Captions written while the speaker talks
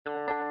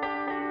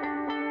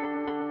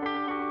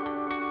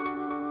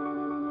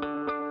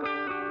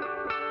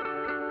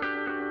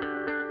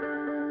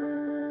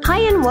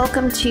Hi, and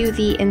welcome to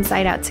the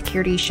Inside Out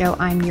Security Show.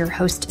 I'm your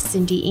host,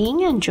 Cindy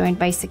Ng, and joined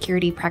by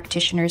security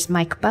practitioners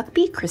Mike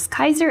Buckbee, Chris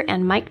Kaiser,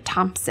 and Mike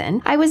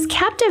Thompson. I was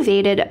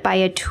captivated by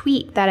a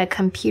tweet that a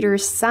computer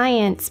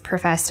science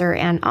professor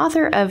and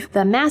author of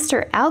The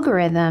Master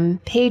Algorithm,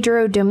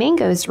 Pedro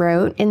Domingos,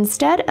 wrote,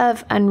 "Instead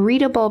of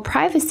unreadable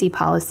privacy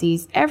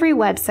policies, every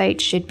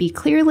website should be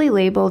clearly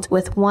labeled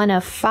with one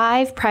of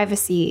 5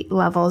 privacy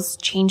levels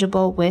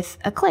changeable with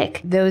a click."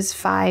 Those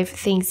 5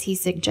 things he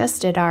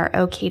suggested are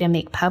okay to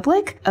make public,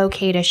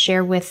 okay to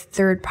share with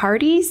third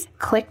parties,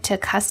 click to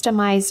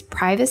customize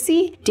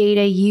privacy,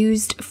 data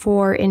used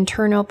for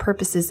internal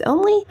purposes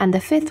only, and the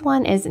 5th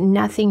one is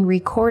nothing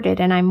recorded.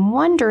 And I'm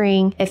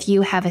wondering if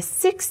you have a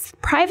 6th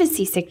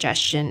privacy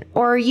suggestion,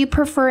 or you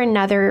prefer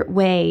another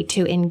way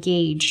to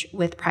engage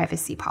with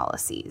privacy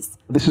policies.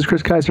 This is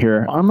Chris Kaiser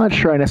here. I'm not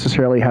sure I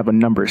necessarily have a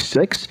number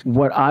 6.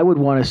 What I would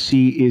want to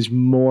see is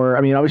more,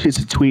 obviously it's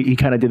a tweet, he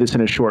kind of did this in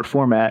a short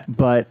format,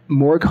 but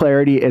more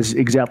clarity as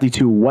exactly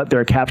to what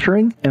they're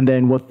capturing and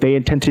then what they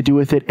intend to do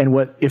with it and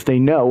what, if they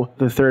know,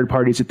 the third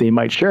parties that they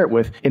might share it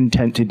with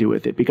intend to do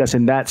with it. Because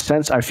in that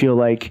sense, I feel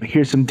like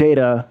here's some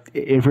data.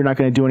 If we're not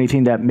going to do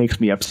anything that makes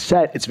me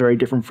upset, it's very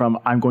different from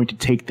I'm going to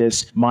take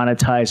this,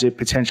 monetize it,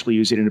 potentially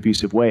use it in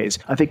abusive ways.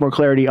 I think more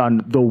clarity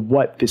on the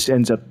what this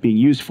ends up being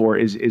used for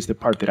is the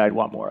part that I'd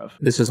want more of.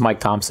 This is Mike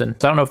Thompson.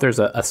 So I don't know if there's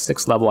a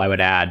 6th level I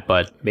would add,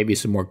 but maybe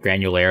some more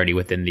granularity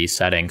within these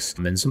settings.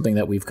 And something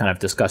that we've kind of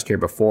discussed here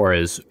before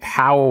is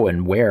how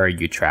and where are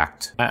you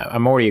tracked?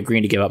 I'm already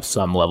agreeing to give up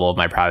some level of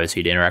my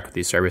privacy to interact with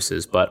these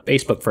services, but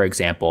Facebook, for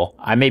example,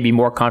 I may be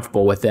more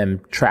comfortable with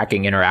them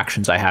tracking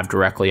interactions I have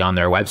directly on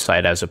their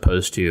website as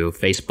opposed to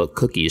Facebook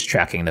cookies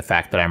tracking the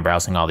fact that I'm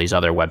browsing all these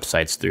other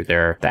websites through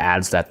the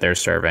ads that they're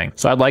serving.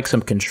 So I'd like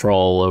some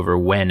control over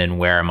when and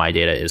where my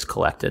data is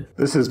collected.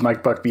 This is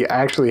Mike Buckbee. I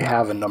actually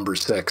have a number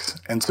 6.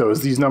 And so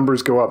as these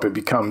numbers go up, it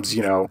becomes,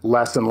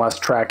 less and less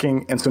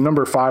tracking. And so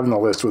number 5 on the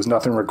list was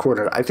nothing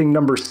recorded. I think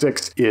number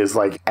 6 is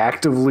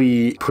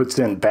actively puts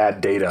in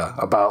bad data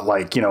about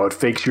it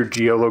fakes your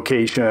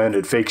geolocation,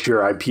 it fakes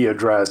your IP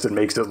address, it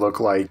makes it look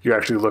like you're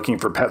actually looking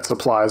for pet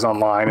supplies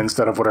online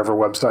instead of whatever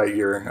website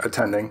you're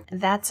attending.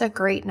 That's a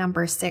great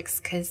number 6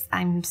 because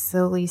I'm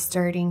slowly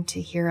starting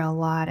to hear a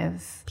lot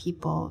of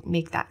people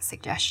make that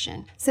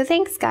suggestion. So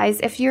thanks, guys.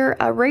 If you're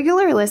a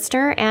regular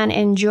listener and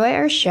enjoy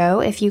our show,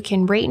 if you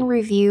can rate and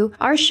review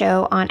our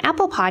show on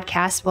Apple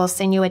Podcasts, we'll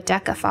send you a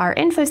deck of our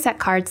InfoSec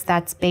cards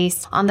that's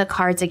based on the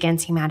Cards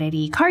Against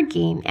Humanity card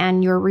game,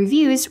 and your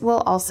reviews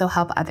will also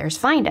help others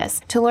find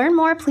us. To learn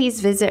more,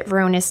 please visit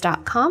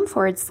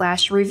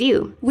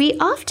Varonis.com/review. We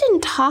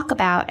often talk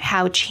about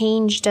how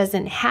change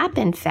doesn't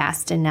happen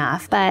fast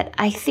enough, but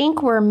I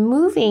think we're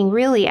moving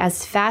really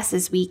as fast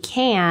as we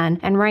can.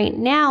 And right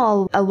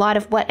now, a lot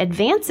of what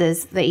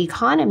advances the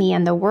economy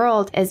and the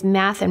world is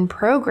math and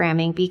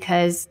programming,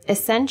 because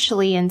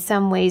essentially in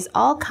some ways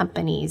all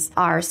companies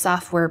are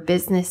software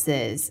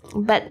businesses.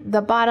 But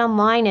the bottom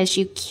line is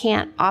you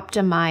can't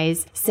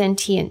optimize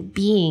sentient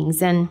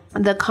beings. And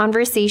the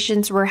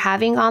conversations we're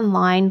having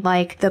online,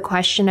 like the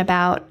question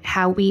about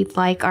how we'd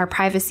like our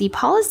privacy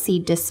policy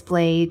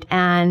displayed,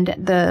 and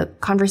the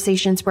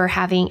conversations we're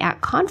having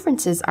at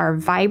conferences are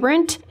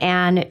vibrant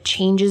and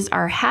changes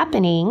are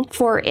happening.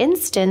 For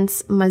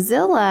instance,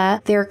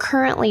 Mozilla, they're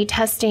currently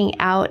testing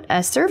out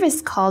a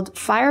service called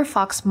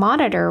Firefox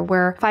Monitor,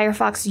 where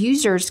Firefox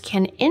users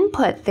can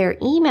input their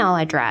email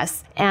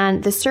address,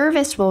 and the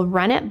service will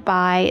run it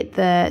by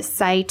the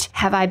site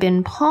Have I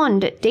Been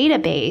Pwned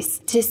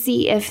database to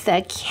see if the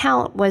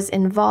account was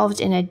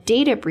involved in a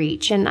data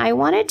breach. And I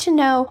wanted to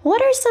know,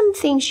 what are some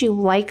things you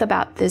like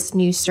about this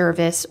new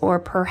service, or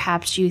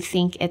perhaps you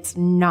think it's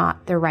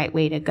not the right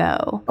way to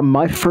go?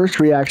 My first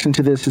reaction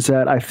to this is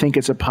that I think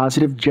it's a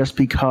positive just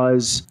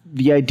because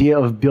the idea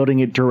of building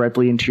it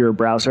directly into your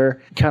browser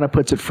kind of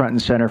puts it front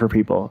and center for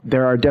people.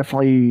 There are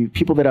definitely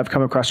people that I've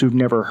come across who've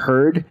never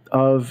heard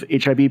of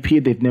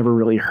HIBP. They've never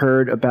really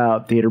heard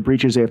about data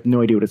breaches. They have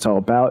no idea what it's all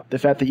about. The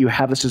fact that you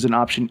have this as an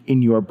option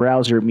in your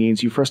browser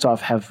means you first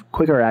off have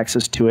quicker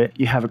access to it.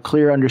 You have a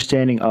clear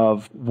understanding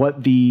of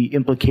what the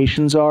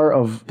implications are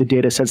of the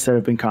data sets that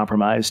have been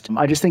compromised.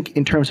 I just think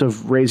in terms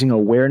of raising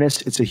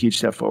awareness, it's a huge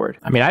step forward.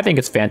 I think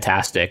it's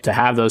fantastic to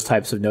have those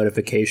types of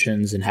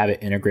notifications and have it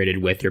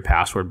integrated with your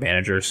password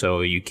manager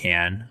so you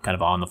can kind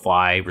of on the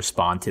fly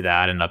respond to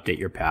that and update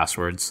your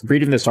passwords.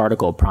 Reading this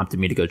article prompted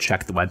me to go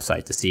check the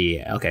website to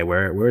see, okay,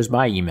 where's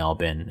my email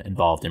been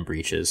involved in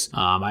breaches?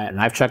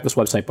 I've checked this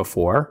website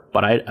before,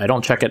 but I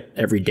don't check it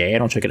every day. I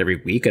don't check it every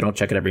week. I don't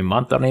check it every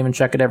month. I don't even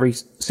check it every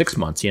 6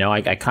 months.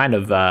 I kind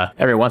of,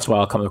 every once in a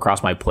while come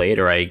across my plate,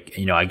 or I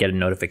get a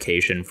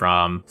notification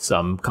from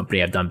some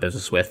company I've done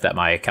business with that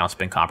my account's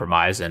been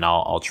compromised, and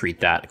I'll treat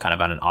that kind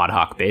of on an ad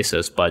hoc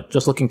basis. But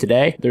just looking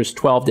today, there's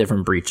 12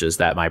 different breaches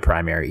that my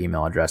primary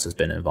email address has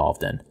been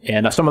involved in.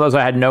 And some of those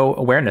I had no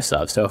awareness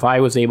of. So if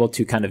I was able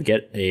to kind of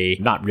get a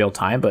not real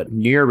time, but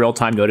near real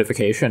time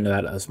notification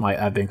that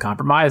I've been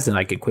compromised, and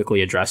I could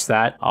quickly address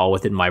that all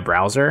within my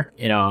browser,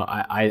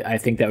 I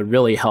think that would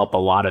really help a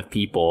lot of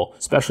people,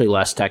 especially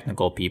less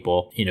technical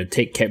people,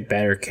 take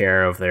better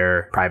care of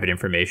their private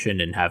information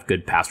and have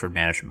good password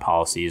management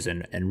policies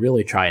and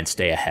really try and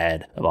stay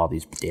ahead of all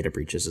these data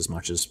breaches as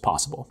much as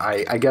possible.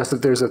 I guess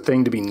if there's a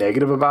thing to be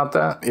negative about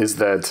that is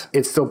that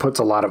it still puts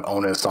a lot of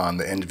onus on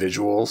the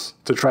individuals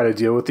to try to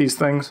deal with these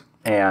things.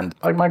 And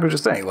like Mike was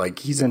just saying, like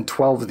he's in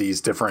 12 of these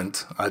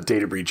different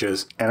data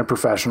breaches and a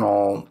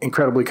professional,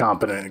 incredibly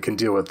competent and can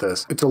deal with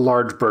this. It's a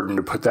large burden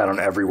to put that on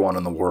everyone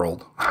in the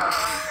world.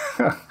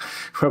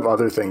 Who have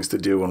other things to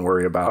do and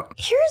worry about.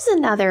 Here's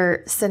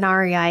another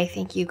scenario I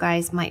think you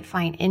guys might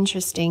find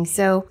interesting.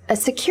 So a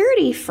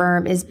security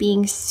firm is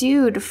being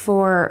sued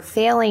for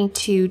failing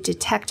to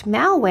detect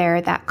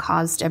malware that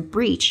caused a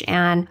breach,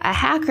 and a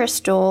hacker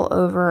stole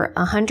over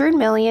 100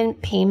 million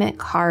payment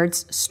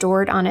cards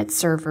stored on its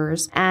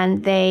servers,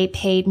 and they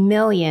paid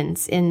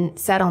millions in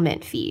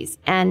settlement fees.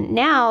 And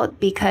now,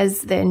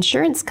 because the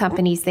insurance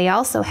companies, they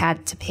also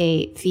had to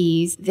pay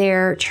fees,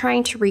 they're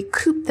trying to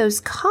recoup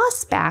those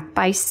costs back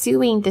by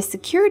suing the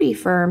security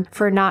firm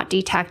for not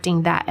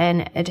detecting that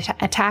an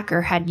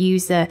attacker had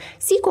used a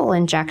SQL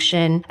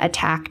injection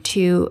attack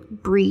to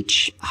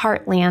breach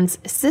Heartland's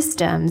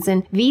systems.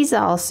 And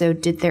Visa also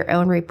did their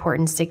own report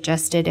and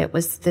suggested it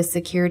was the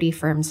security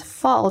firm's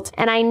fault.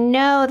 And I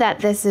know that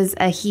this is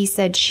a he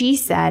said, she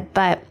said,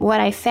 but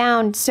what I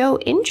found so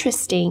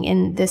interesting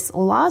in this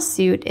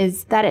lawsuit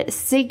is that it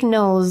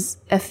signals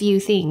a few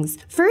things.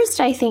 First,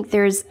 I think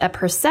there's a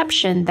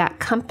perception that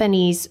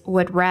companies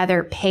would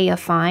rather pay a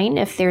fine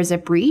if there's a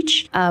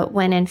breach,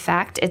 when in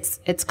fact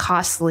it's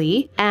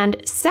costly.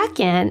 And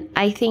second,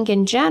 I think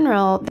in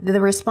general,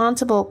 the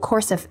responsible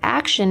course of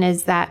action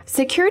is that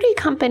security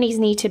companies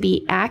need to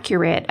be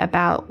accurate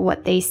about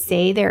what they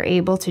say they're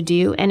able to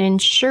do and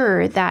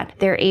ensure that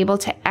they're able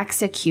to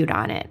execute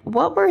on it.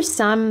 What were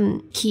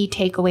some key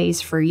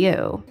takeaways for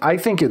you? I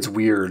think it's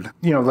weird.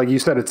 Like you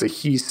said, it's a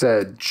he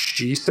said,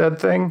 she said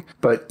thing.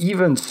 But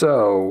even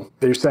so,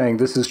 they're saying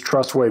this is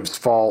Trustwave's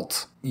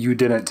fault. You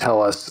didn't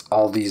tell us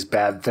all these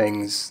bad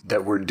things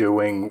that we're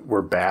doing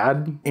were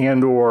bad,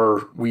 and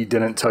or we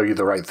didn't tell you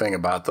the right thing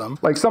about them.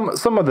 Like some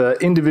of the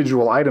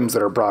individual items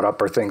that are brought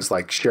up are things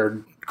like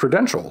shared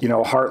credentials.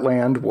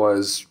 Heartland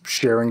was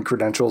sharing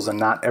credentials, and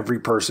not every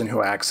person who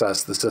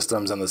accessed the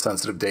systems and the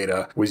sensitive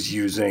data was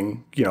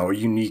using, a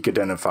unique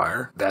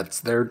identifier.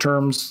 That's their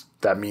terms.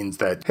 That means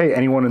that, hey,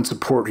 anyone in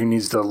support who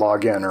needs to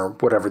log in or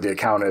whatever the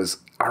account is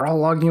are all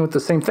logging in with the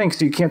same thing,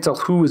 so you can't tell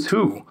who is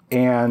who.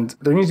 And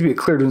there needs to be a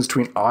clear difference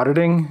between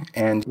auditing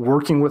and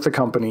working with a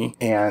company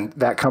and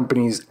that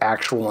company's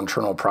actual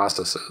internal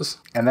processes.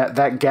 And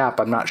that gap,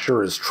 I'm not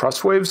sure, is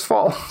Trustwave's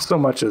fault so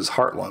much as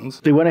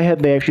Heartland's. They went ahead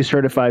and they actually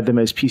certified them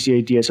as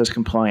PCI DSS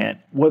compliant.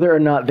 Whether or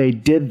not they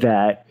did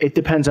that, it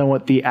depends on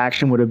what the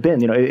action would have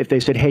been. If they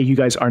said, hey, you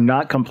guys are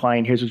not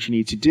compliant, here's what you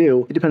need to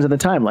do, it depends on the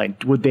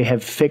timeline. Would they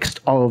have fixed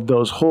all of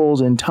those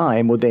holes in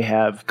time? Would they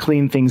have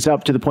cleaned things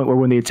up to the point where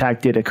when the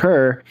attack did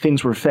occur,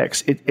 things were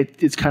fixed?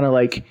 It's kind of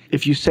like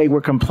if you say we're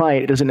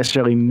compliant, it doesn't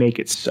necessarily make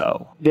it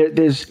so.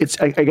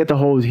 I get the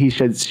whole he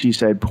said, she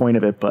said point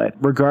of it, but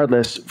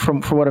regardless,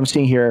 from what I'm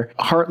seeing here,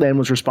 Heartland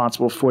was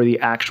responsible for the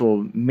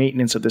actual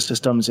maintenance of the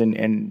systems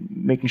and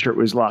making sure it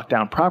was locked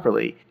down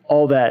properly.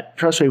 All that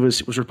Trustwave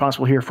was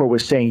responsible here for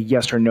was saying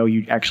yes or no,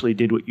 you actually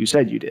did what you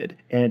said you did.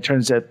 And it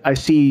turns out I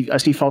see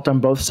fault on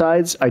both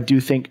sides. I do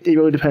think it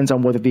really depends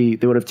on whether they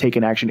would have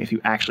taken action if you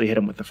actually hit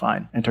them with the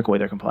fine and took away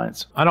their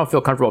compliance. I don't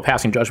feel comfortable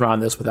passing judgment on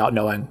this without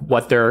knowing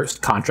what their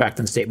contract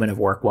and statement of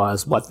work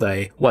was, what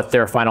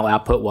their final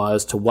output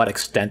was, to what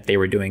extent they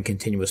were doing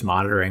continuous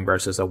monitoring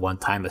versus a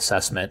one-time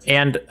assessment.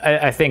 And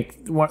I think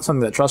something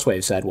that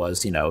Trustwave said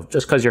was,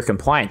 just because you're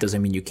compliant doesn't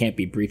mean you can't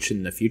be breached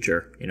in the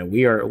future.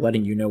 We are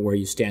letting you know where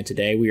you stand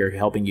today. We are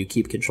helping you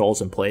keep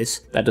controls in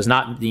place. That does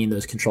not mean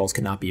those controls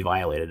cannot be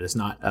violated. It's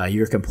not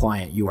you're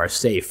compliant, you are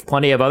safe.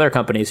 Plenty of other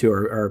companies who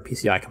are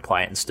PCI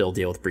compliant and still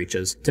deal with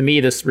breaches. To me,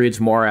 this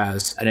reads more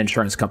as an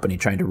insurance company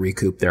trying to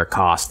recoup their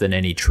costs than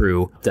any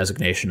true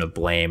designation of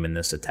blame in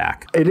this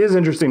attack. It is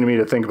interesting to me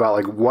to think about,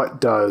 what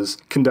does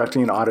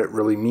conducting an audit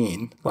really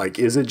mean?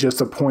 Is it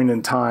just a point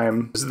in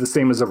time? Is it the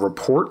same as a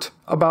report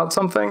about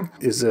something?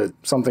 Is it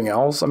something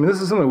else? I mean,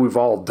 this is something we've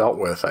all dealt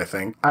with, I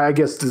think. I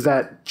guess, does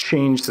that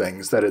change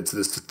things, that it's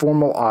this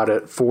formal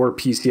audit for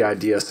PCI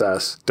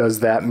DSS? Does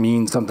that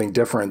mean something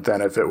different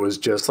than if it was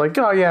just like,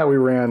 oh yeah, we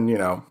ran,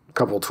 a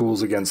couple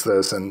tools against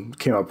this and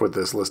came up with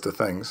this list of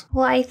things?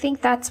 Well, I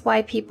think that's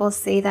why people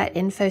say that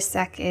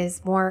InfoSec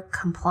is more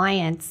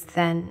compliance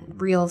than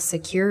real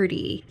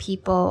security.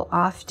 People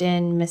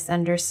often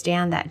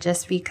misunderstand that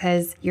just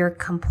because you're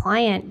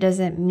compliant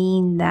doesn't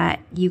mean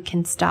that you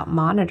can stop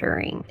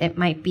monitoring. It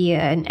might be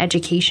an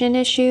education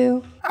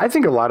issue. I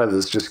think a lot of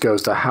this just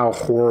goes to how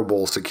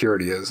horrible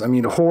security is. I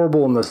mean,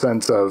 horrible in the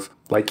sense of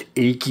like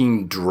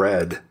aching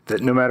dread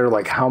that no matter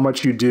like how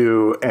much you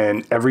do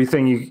and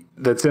everything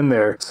that's in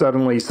there,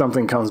 suddenly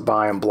something comes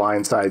by and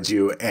blindsides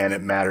you and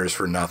it matters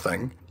for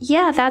nothing.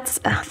 Yeah,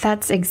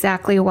 that's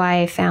exactly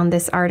why I found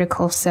this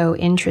article so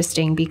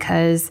interesting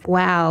because,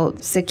 wow,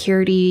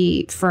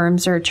 security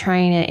firms are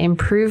trying to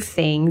improve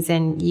things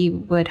and you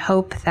would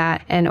hope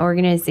that an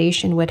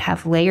organization would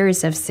have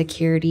layers of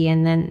security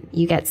and then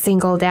you get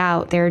singled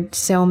out. There are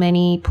so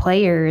many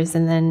players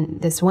and then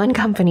this one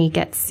company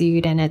gets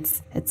sued and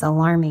it's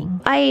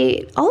alarming.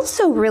 I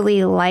also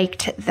really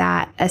liked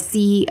that a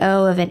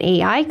CEO of an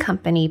AI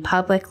company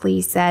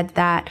publicly said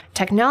that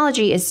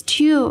technology is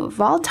too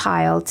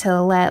volatile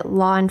to let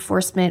law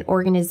enforcement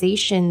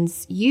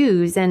organizations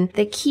use. And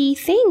the key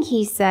thing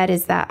he said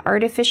is that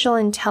artificial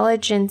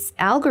intelligence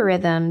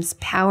algorithms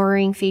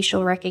powering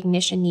facial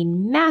recognition need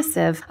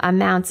massive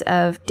amounts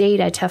of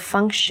data to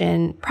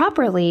function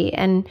properly.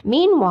 And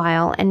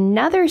meanwhile,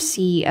 another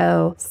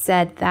CEO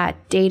said that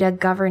data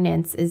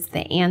governance is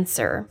the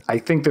answer. I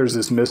think there's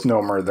this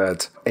misnomer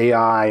that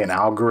AI and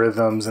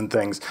algorithms and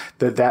things,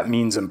 that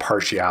means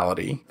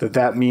impartiality,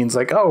 that means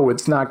like, oh,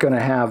 it's not going to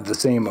have the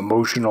same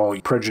emotional,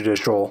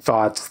 prejudicial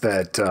thoughts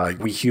that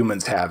we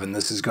humans have, and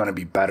this is going to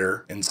be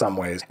better in some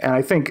ways. And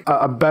I think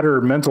a better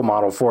mental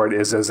model for it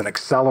is as an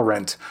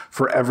accelerant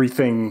for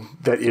everything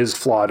that is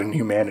flawed in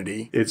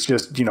humanity. It's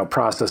just,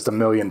 processed a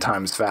million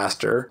times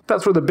faster.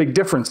 That's where the big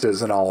difference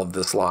is in all of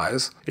this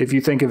lies. If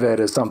you think of it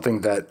as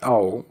something that,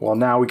 oh, well,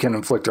 now we can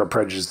inflict our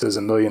prejudices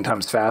a million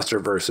times faster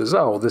versus,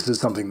 oh, this is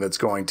something that's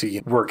going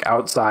to work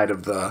outside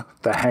of the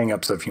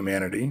hang-ups of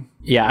humanity.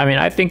 Yeah, I mean,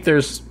 I think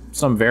there's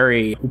some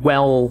very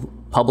well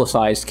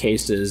publicized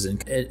cases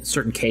and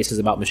certain cases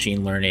about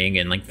machine learning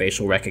and like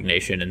facial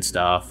recognition and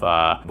stuff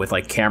with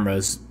like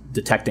cameras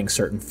detecting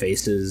certain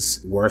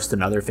faces worse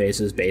than other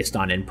faces based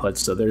on inputs.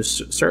 So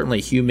there's certainly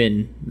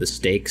human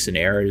mistakes and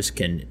errors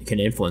can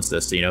influence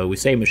this. We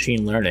say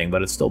machine learning,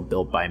 but it's still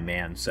built by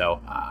man. So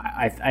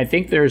I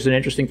think there's an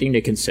interesting thing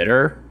to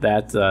consider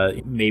that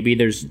maybe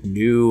there's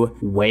new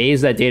ways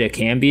that data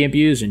can be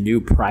abused and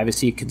new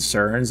privacy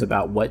concerns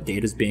about what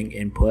data is being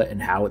input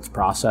and how it's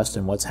processed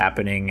and what's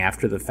happening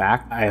after the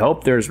fact. I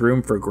hope there's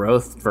room for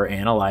growth for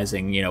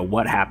analyzing,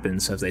 what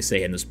happens, as they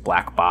say, in this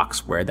black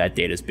box where that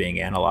data is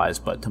being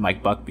analyzed. But to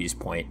Mike Buckby's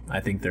point, I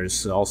think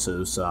there's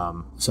also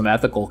some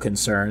ethical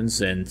concerns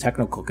and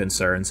technical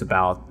concerns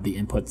about the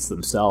inputs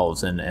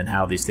themselves and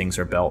how these things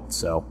are built.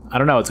 So I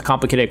don't know. It's a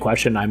complicated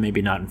question. I'm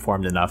maybe not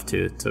informed enough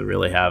to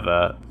really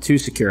have too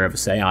secure of a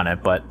say on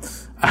it, but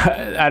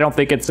I don't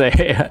think it's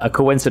a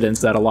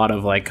coincidence that a lot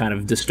of like kind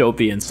of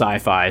dystopian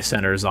sci-fi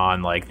centers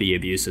on like the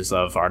abuses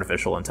of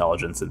artificial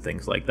intelligence and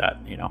things like that.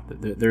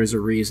 There's a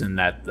reason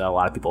that a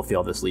lot of people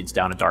feel this leads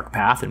down a dark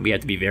path, and we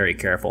have to be very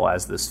careful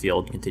as this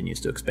field continues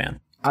to expand.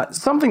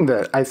 Something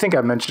that I think I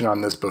mentioned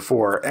on this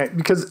before,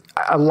 because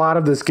a lot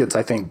of this gets,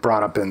 I think,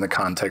 brought up in the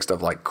context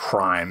of like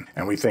crime.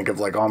 And we think of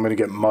like, oh, I'm going to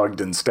get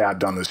mugged and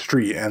stabbed on the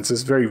street. And it's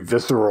this very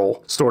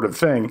visceral sort of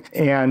thing.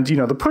 And,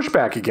 the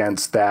pushback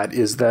against that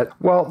is that,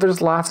 well,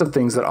 there's lots of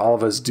things that all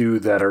of us do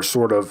that are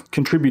sort of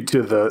contribute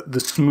to the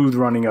smooth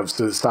running of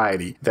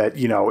society. That,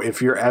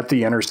 if you're at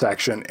the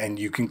intersection and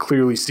you can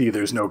clearly see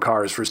there's no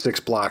cars for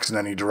 6 blocks in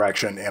any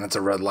direction and it's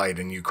a red light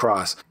and you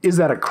cross, is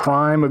that a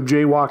crime of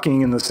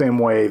jaywalking in the same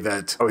way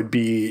that it would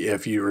be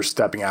if you were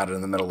stepping out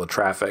in the middle of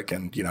traffic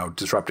and,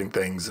 disrupting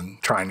things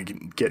and trying to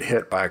get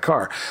hit by a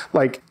car?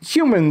 Like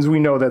humans, we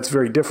know that's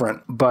very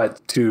different,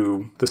 but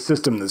to the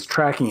system that's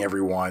tracking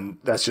everyone,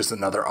 that's just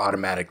another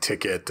automatic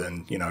ticket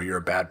and, you're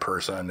a bad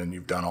person and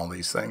you've done all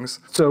these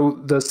things.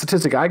 So the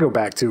statistic I go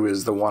back to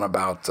is the one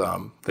about,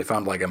 they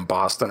found like in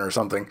Boston or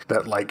something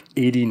that like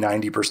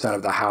 80-90%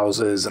 of the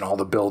houses and all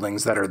the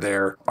buildings that are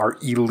there are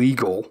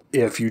illegal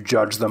if you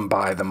judge them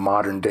by the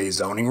modern day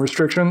zoning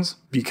restrictions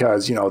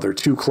because, they're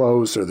too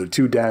close or they're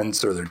too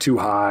dense or they're too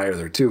high or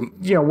they're too,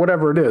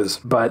 whatever it is.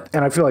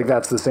 And I feel like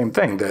that's the same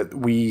thing, that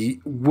we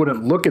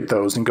wouldn't look at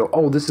those and go,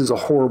 oh, this is a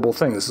horrible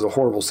thing. This is a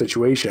horrible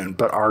situation.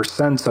 But our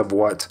sense of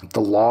what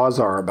the laws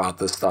are about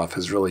this stuff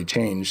has really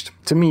changed.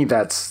 To me,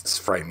 that's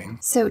frightening.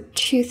 So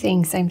 2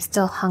 things. I'm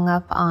still hung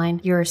up on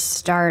your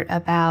start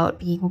about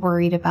being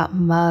worried about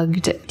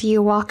mugged. Do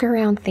you walk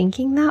around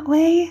thinking that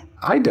way?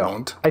 I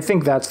don't. I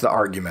think that's the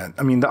argument.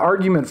 I mean, the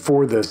argument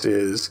for this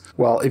is,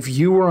 well, if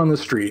you were on the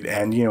street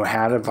and,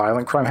 had a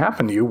violent crime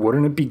happen to you,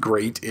 wouldn't it be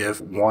great if,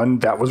 1,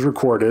 that was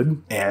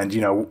recorded and,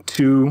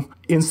 2,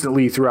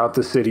 instantly throughout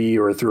the city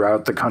or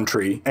throughout the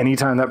country,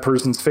 anytime that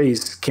person's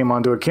face came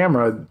onto a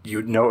camera,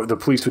 the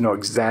police would know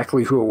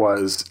exactly who it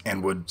was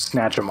and would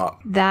snatch them up.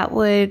 That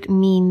would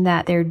mean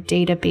that their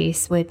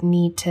database would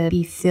need to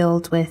be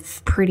filled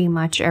with pretty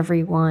much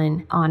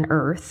everyone on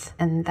Earth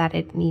and that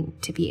it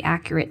need to be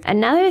accurate.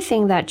 Another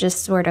thing that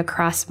just sort of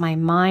crossed my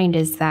mind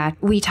is that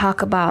we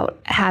talk about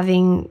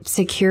having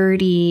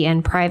security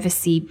and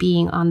privacy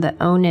being on the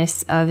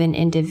onus of an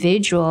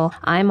individual.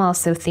 I'm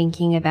also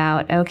thinking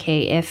about,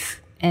 okay,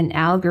 if an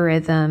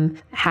algorithm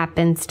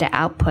happens to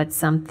output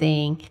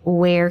something,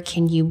 where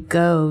can you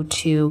go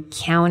to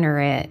counter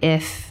it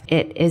if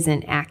it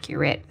isn't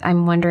accurate?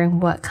 I'm wondering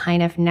what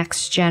kind of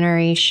next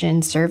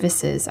generation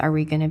services are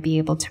we going to be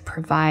able to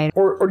provide?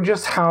 Or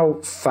just how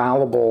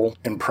fallible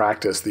in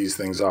practice these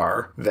things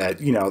are. That,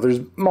 there's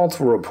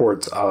multiple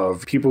reports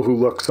of people who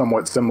look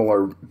somewhat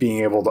similar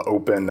being able to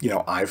open,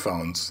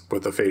 iPhones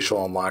with the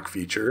facial unlock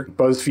feature.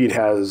 BuzzFeed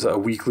has a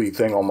weekly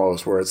thing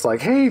almost where it's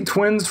like, hey,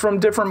 twins from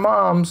different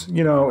moms, and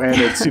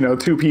it's,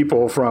 two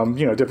people from,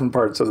 different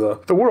parts of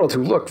the world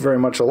who look very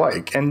much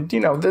alike. And,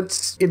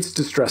 it's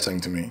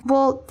distressing to me.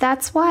 Well,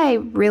 that's why I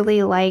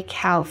really like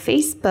how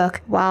Facebook,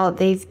 while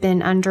they've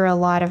been under a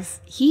lot of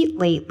heat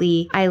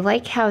lately, I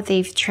like how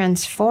they've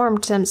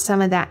transformed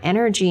some of that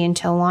energy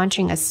into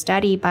launching a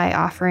study by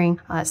offering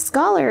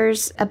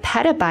scholars a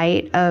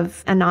petabyte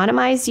of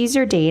anonymized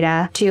user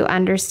data to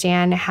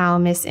understand how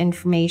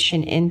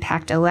misinformation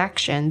impact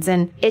elections.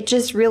 And it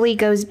just really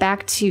goes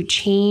back to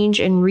change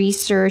and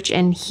research,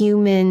 and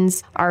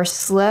humans are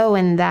slow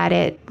in that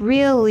it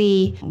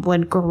really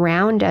would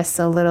ground us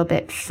a little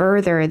bit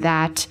further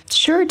that,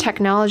 sure,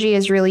 technology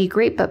is really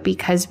great, but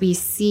because we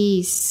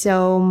see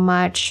so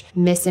much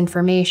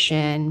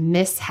misinformation,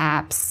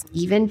 mishaps,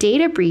 even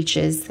data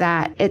breaches,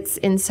 that it's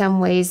in some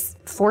ways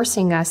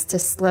forcing us to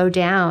slow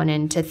down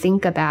and to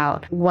think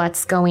about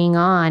what's going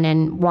on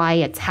and why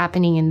it's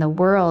happening in the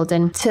world.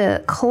 And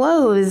to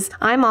close,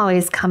 I'm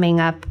always coming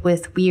up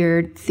with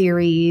weird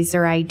theories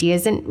or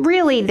ideas. And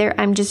really,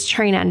 I'm just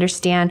trying to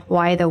understand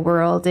why the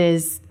world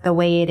is the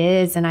way it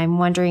is. And I'm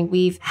wondering,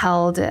 we've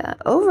held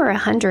over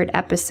 100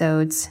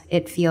 episodes,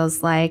 it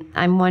feels like.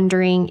 I'm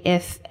wondering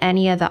if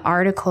any of the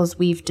articles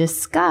we've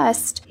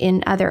discussed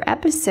in other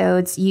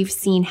episodes you've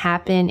seen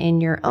happen in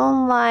your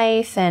own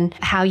life and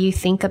how you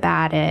think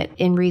about it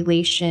in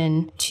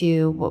relation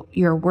to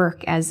your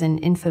work as an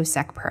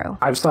InfoSec pro.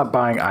 I've stopped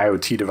buying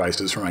IoT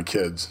devices for my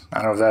kids.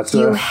 I don't know if that's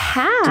You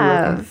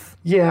have?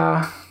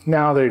 Yeah,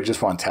 now they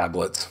just want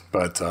tablets.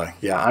 But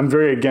I'm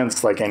very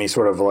against any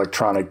sort of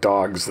electronic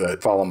dogs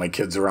that follow my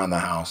kids around the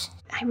house.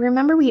 I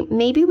remember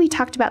we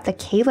talked about the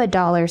Kayla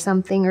doll or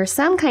something, or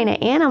some kind of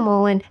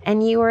animal,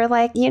 and you were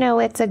like,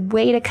 it's a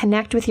way to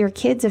connect with your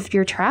kids if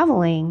you're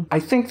traveling. I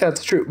think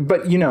that's true.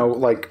 But,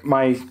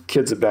 my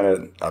kids have been at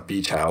a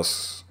beach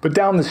house. But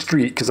down the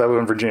street, because I live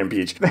in Virginia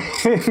Beach,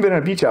 they've been at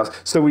a beach house.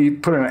 So we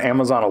put an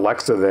Amazon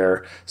Alexa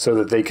there so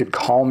that they could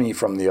call me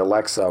from the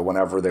Alexa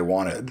whenever they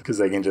wanted. Because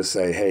they can just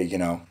say, hey,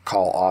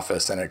 call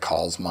office, and it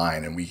calls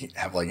mine. And we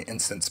have an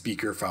instant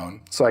speakerphone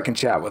so I can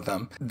chat with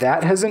them.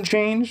 That hasn't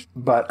changed,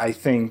 but I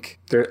think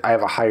I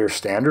have a higher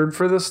standard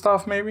for this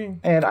stuff maybe.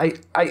 And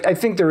I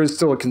think there is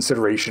still a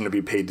consideration to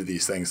be paid to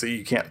these things, that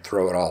you can't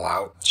throw it all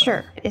out.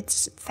 Sure.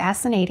 It's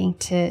fascinating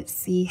to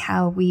see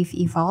how we've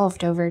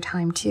evolved over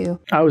time too.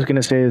 I was going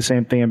to say the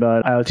same thing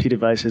about IoT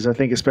devices. I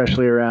think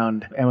especially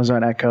around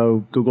Amazon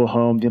Echo, Google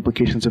Home, the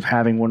implications of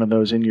having one of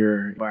those in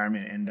your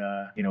environment. And,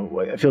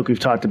 I feel like we've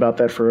talked about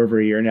that for over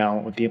a year now,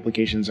 what the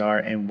implications are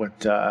and what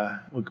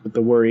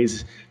the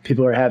worries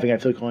people are having. I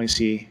feel like we'll only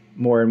see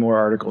more and more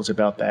articles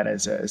about that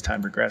as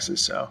time progresses.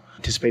 So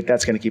anticipate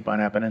that's going to keep on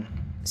happening.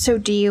 So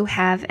do you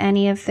have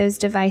any of those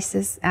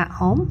devices at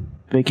home?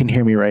 They can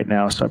hear me right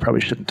now, so I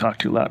probably shouldn't talk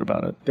too loud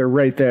about it. They're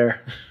right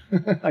there.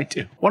 I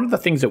do. One of the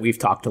things that we've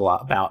talked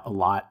about a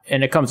lot,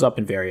 and it comes up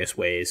in various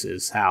ways,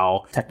 is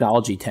how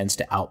technology tends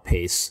to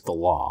outpace the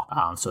law.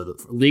 So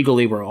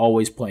legally, we're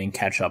always playing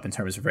catch up in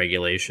terms of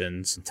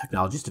regulations.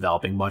 Technology is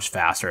developing much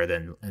faster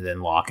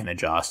than law can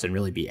adjust and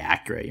really be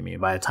accurate. I mean,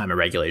 by the time a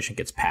regulation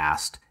gets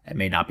passed, it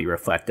may not be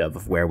reflective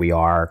of where we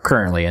are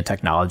currently in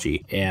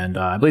technology. And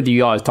I believe that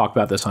you always talked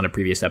about this on a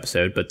previous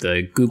episode, but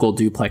the Google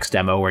Duplex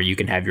demo, where you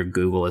can have your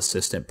Google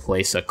Assistant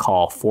place a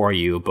call for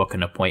you, book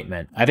an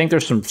appointment. I think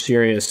there's some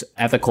serious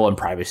ethical and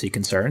privacy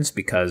concerns,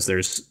 because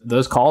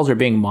those calls are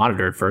being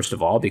monitored, first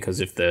of all,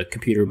 because if the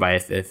computer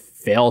if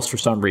fails for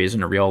some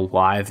reason, a real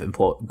live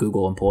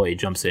Google employee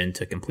jumps in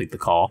to complete the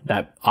call,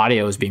 that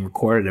audio is being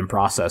recorded and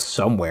processed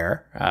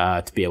somewhere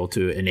to be able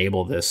to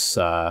enable this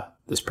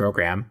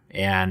program.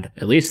 And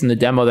at least in the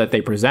demo that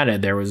they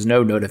presented, there was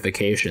no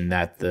notification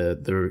that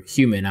the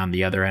human on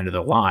the other end of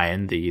the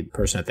line, the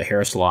person at the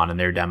hair salon in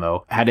their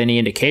demo, had any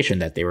indication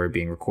that they were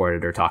being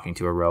recorded or talking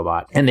to a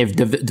robot. And they've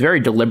very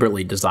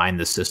deliberately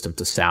designed the system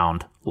to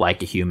sound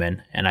like a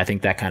human. And I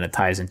think that kind of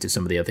ties into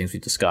some of the other things we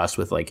discussed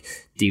with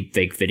deep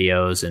fake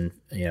videos and,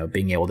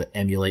 being able to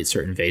emulate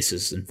certain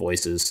faces and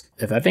voices.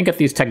 If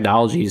these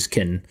technologies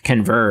can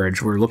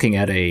converge, we're looking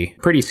at a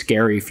pretty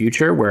scary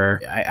future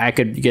where I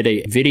could get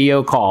a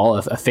video call,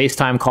 a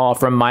FaceTime call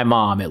from my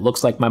mom. It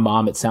looks like my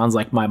mom. It sounds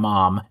like my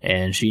mom,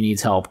 and she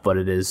needs help, but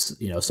it is,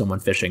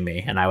 someone phishing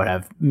me, and I would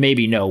have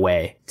maybe no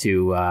way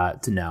to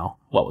know.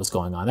 what was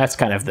going on. That's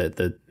kind of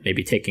the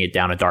maybe taking it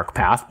down a dark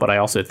path. But I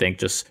also think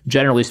just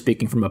generally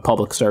speaking from a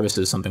public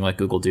services, something like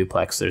Google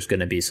Duplex, there's going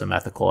to be some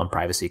ethical and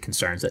privacy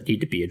concerns that need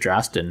to be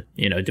addressed. And,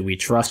 do we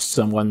trust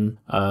someone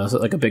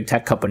like a big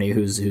tech company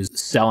who's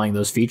selling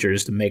those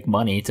features to make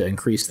money, to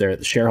increase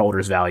their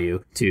shareholders'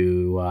 value,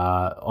 to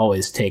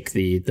always take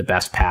the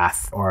best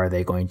path? Or are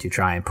they going to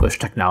try and push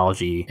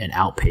technology and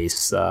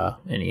outpace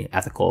any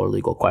ethical or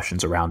legal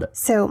questions around it?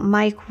 So,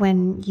 Mike,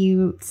 when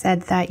you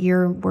said that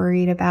you're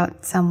worried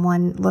about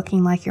someone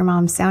looking like your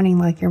mom, sounding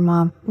like your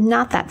mom,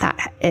 not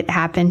that it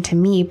happened to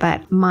me,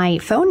 but my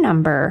phone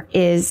number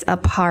is a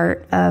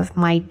part of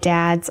my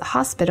dad's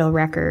hospital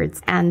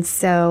records. And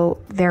so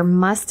there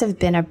must have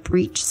been a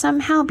breach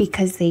somehow,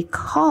 because they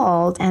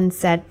called and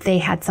said they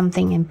had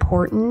something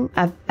important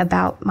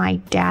about my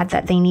dad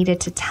that they needed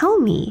to tell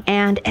me.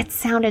 And it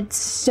sounded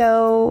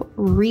so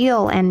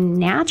real and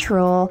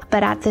natural,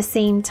 but at the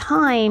same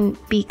time,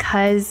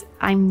 because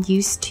I'm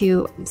used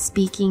to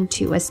speaking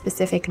to a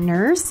specific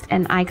nurse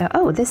and I go,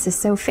 oh, this is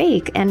so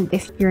fake. And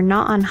if you're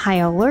not on high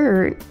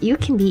alert, you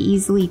can be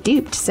easily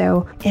duped.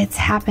 So it's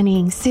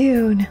happening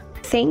soon.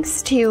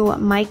 Thanks to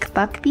Mike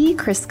Buckbee,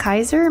 Chris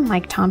Kaiser,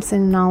 Mike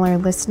Thompson, and all our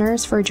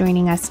listeners for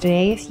joining us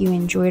today. If you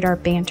enjoyed our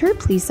banter,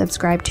 please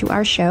subscribe to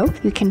our show.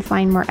 You can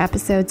find more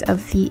episodes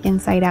of the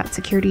Inside Out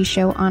Security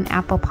Show on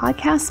Apple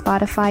Podcasts,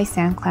 Spotify,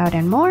 SoundCloud,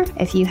 and more.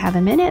 If you have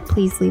a minute,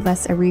 please leave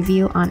us a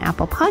review on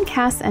Apple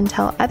Podcasts and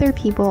tell other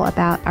people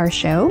about our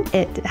show.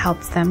 It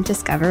helps them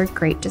discover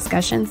great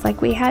discussions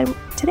like we had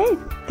today.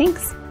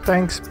 Thanks.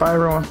 Thanks. Bye,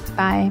 everyone.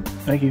 Bye.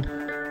 Thank you.